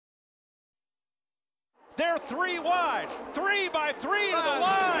They're 3 wide. 3 by 3 to the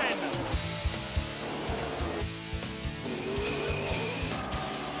line.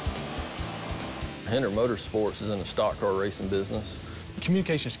 Hendrick Motorsports is in the stock car racing business.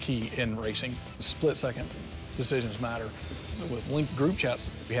 Communication is key in racing. Split-second decisions matter. With Lync Group Chats,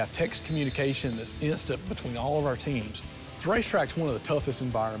 we have text communication that's instant between all of our teams. The racetrack's one of the toughest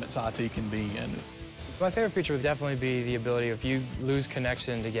environments IT can be in. My favorite feature would definitely be the ability, if you lose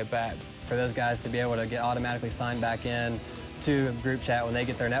connection, to get back. For those guys to be able to get automatically signed back in to a group chat when they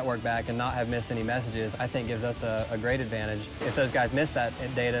get their network back and not have missed any messages, I think gives us a great advantage. If those guys miss that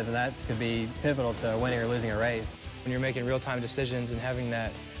data, then that could be pivotal to winning or losing a race. When you're making real-time decisions and having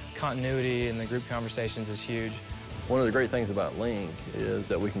that continuity in the group conversations is huge. One of the great things about Lync is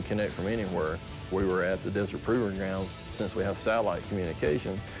that we can connect from anywhere. We were at the Desert Proving Grounds. Since we have satellite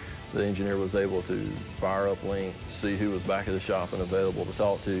communication, the engineer was able to fire up Lync, see who was back at the shop and available to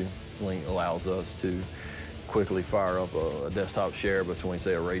talk to. Lync allows us to quickly fire up a desktop share between,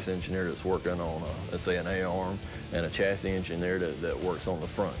 say, a race engineer that's working on, let's say, an A-arm and a chassis engineer that works on the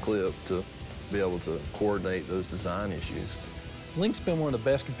front clip to be able to coordinate those design issues. Lync's been one of the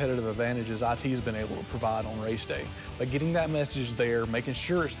best competitive advantages IT has been able to provide on race day. By getting that message there, making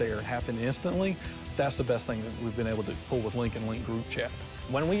sure it's there, happen instantly, that's the best thing that we've been able to pull with Lync and Lync Group Chat.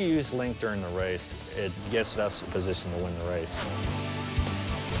 When we use Lync during the race, it gets us in position to win the race.